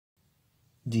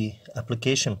the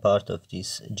application part of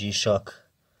this GShock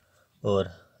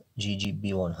or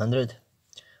GG-B100.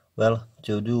 Well,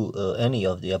 to do any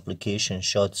of the application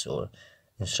shots or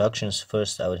instructions,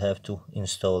 first I would have to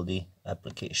install the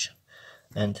application.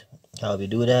 And how we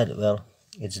do that? Well,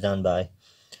 it's done by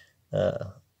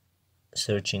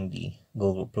searching the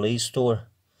Google Play Store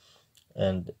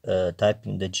and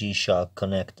typing the GShock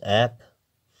Connect app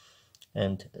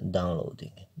and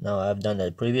downloading it. Now I've done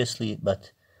that previously,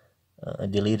 but I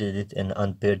deleted it and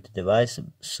unpaired the device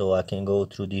so I can go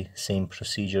through the same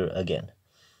procedure again.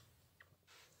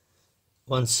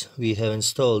 Once we have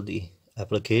installed the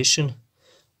application,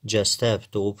 just tap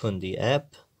to open the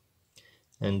app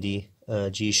and the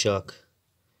GShock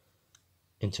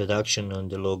introduction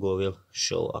and the logo will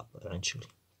show up eventually.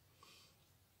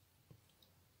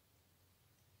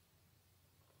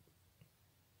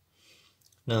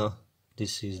 Now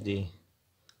this is the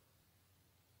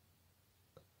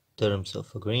terms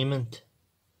of agreement,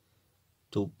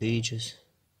 2 pages.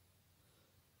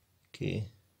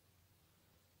 Okay,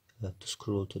 you have to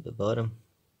scroll to the bottom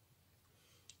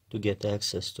to get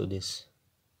access to this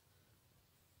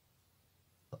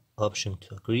option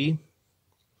to agree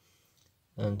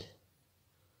and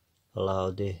allow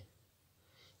the.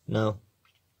 Now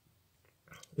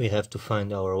we have to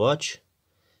find our watch.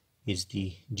 It's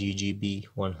the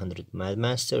GG-B100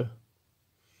 Mudmaster.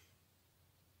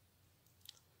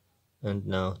 And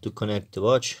now to connect the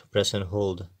watch, press and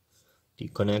hold the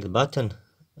connect button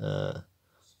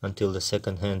until the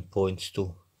second hand points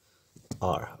to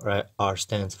R. R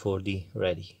stands for the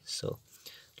ready. So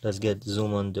let's get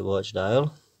zoom on the watch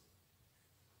dial.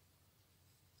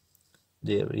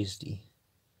 There is the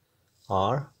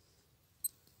R,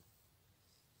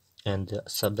 and the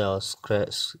subdial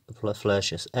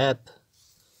flashes app,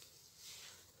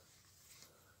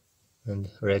 and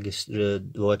the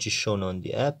watch is shown on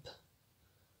the app.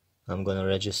 I'm gonna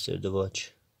register the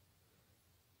watch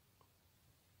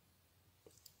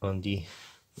on the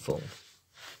phone.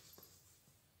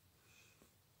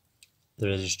 The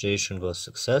registration was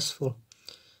successful,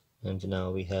 and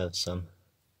now we have some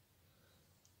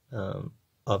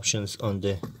options on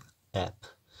the app.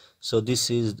 So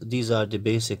these are the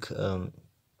basic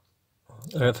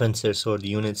references or the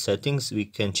unit settings. We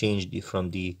can change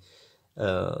from the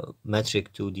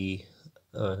metric to the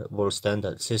world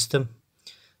standard system.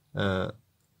 I'm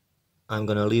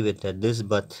gonna leave it at this,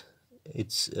 but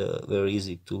it's very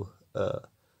easy to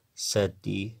set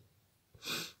the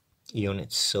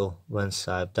units. So once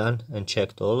I've done and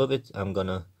checked all of it, I'm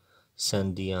gonna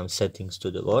send the settings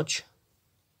to the watch.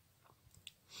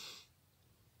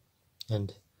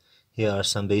 And here are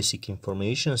some basic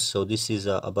information. So this is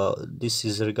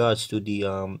regards to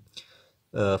the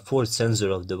force sensor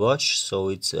of the watch. So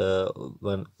it's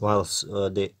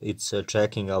it's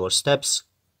tracking our steps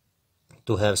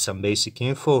to have some basic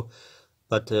info,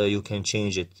 but you can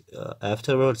change it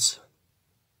afterwards.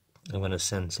 I'm gonna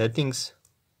send settings,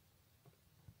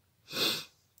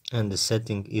 and the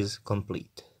setting is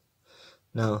complete.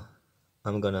 Now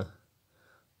I'm gonna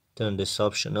turn this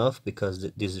option off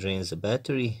because this drains the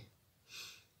battery,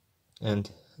 and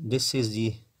this is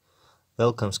the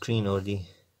welcome screen or the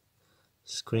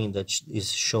screen that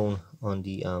is shown on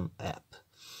the app.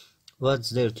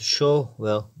 What's there to show?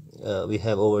 Well, we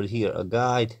have over here a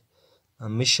guide, a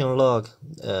mission log.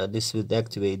 This would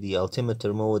activate the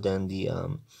altimeter mode and the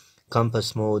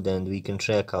compass mode, and we can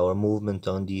track our movement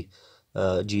on the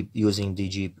using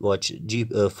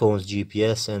the phone's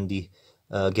GPS and the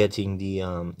getting the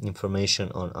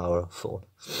information on our phone.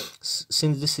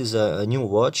 Since this is a new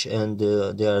watch and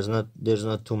there's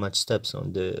not too much steps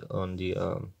on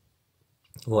the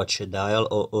watch dial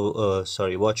or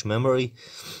watch memory,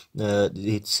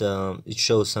 it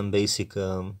shows some basic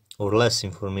or less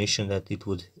information that it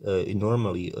would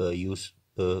normally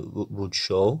would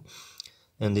show.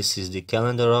 And this is the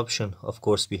calendar option. Of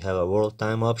course, we have a world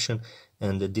time option,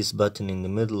 and this button in the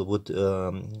middle would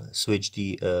switch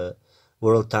the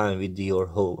world time with your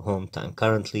home time.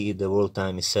 Currently the world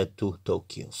time is set to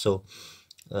Tokyo. So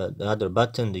the other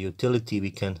button, the utility,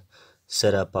 we can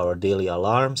set up our daily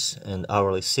alarms and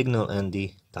hourly signal and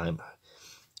the timer.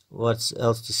 What's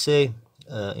else to say?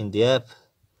 In the app,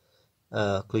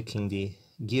 clicking the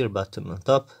gear button on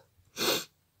top,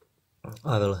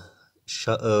 I will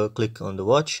click on the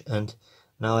watch, and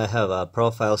now I have a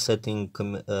profile setting,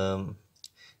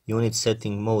 unit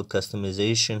setting, mode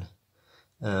customization,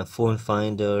 phone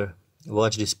finder,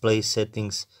 watch display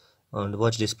settings. On the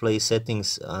watch display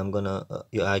settings,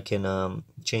 I can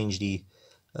change the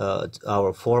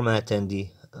our format and the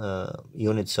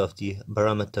units of the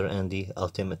barometer and the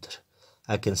altimeter.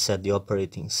 I can set the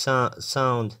operating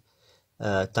sound,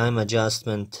 time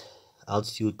adjustment,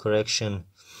 altitude correction,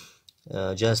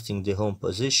 adjusting the home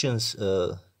positions.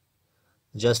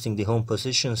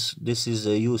 This is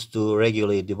used to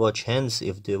regulate the watch hands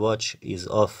if the watch is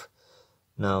off.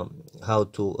 Now, how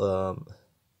to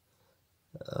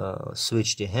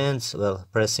switch the hands? Well,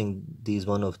 pressing these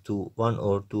one or two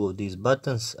of these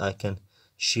buttons, I can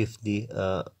shift the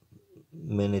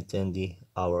minute and the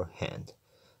hour hand.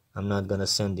 I'm not gonna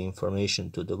send the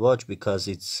information to the watch because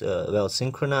it's well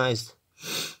synchronized.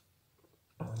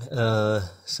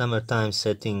 Summertime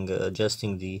setting,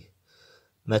 adjusting the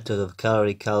method of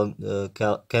calorie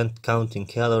counting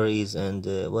calories, and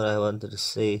what I wanted to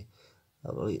say,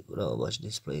 watch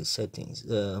display settings,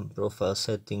 profile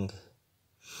setting,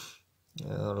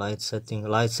 light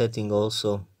setting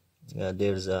also.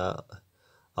 There's a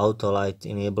auto light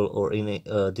enable or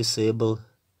disable.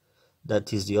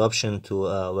 That is the option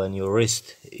to when your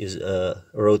wrist is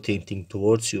rotating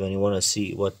towards you and you want to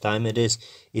see what time it is,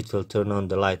 it will turn on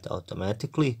the light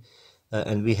automatically.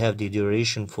 And we have the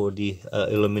duration for the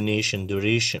illumination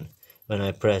duration when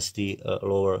I press the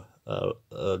lower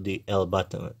the L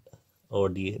button or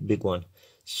the big one,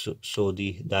 so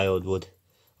the diode would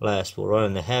last for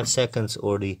 1.5 seconds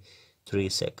or the 3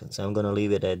 seconds. I'm gonna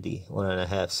leave it at the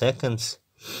 1.5 seconds,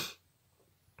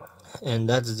 and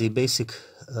that's the basic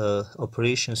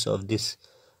operations of this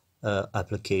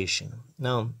application.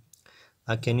 Now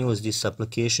I can use this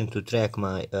application to track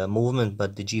my movement,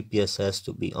 but the GPS has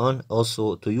to be on.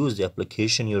 Also, to use the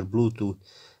application, your Bluetooth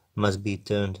must be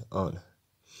turned on.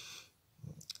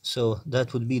 So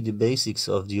that would be the basics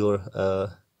of your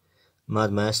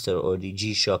Mudmaster or the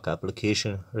GShock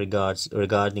application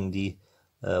regarding the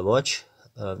watch.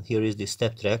 Here is the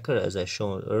step tracker as I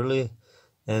showed earlier,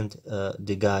 and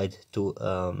the guide to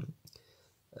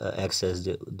access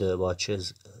the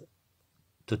watch's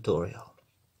tutorial.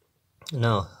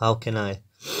 Now, how can I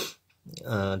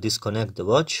disconnect the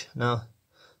watch? Now,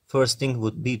 first thing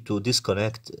would be to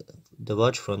disconnect the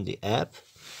watch from the app,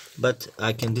 but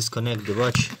I can disconnect the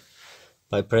watch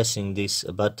by pressing this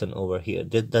button over here.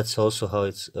 That's also how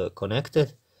it's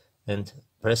connected, and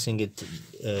pressing it,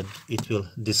 it will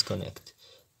disconnect.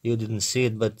 You didn't see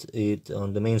it, but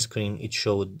on the main screen it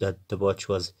showed that the watch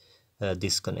was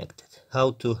disconnected.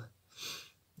 How to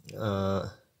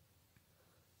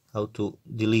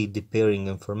delete the pairing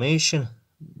information?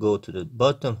 Go to the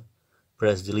bottom,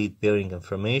 press delete pairing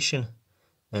information,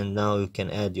 and now you can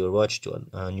add your watch to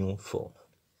a new phone.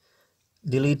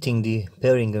 Deleting the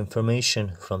pairing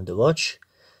information from the watch.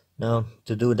 Now,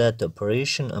 to do that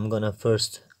operation, I'm gonna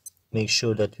first make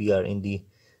sure that we are in the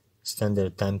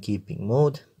standard timekeeping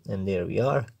mode, and there we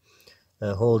are.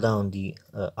 Hold down the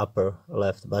upper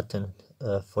left button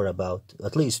for about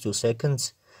at least 2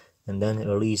 seconds, and then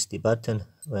release the button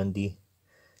when the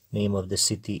name of the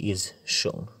city is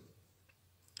shown.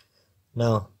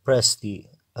 Now press the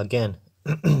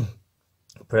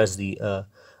press the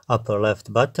upper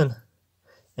left button,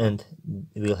 and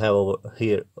we'll have over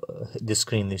here the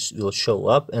screen will show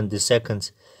up and the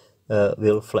seconds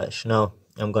will flash. Now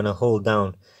I'm gonna hold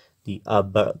down the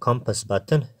upper compass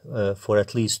button for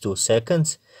at least 2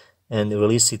 seconds and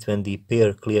release it when the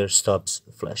pair clear stops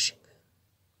flashing.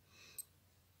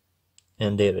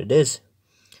 And there it is.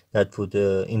 That would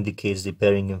indicate the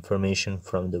pairing information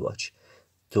from the watch.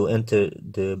 To enter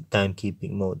the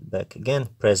timekeeping mode back again,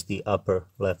 press the upper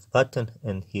left button,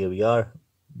 and here we are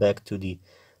back to the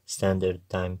standard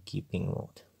timekeeping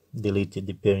mode. Deleted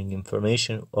the pairing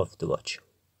information of the watch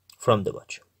from the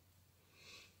watch.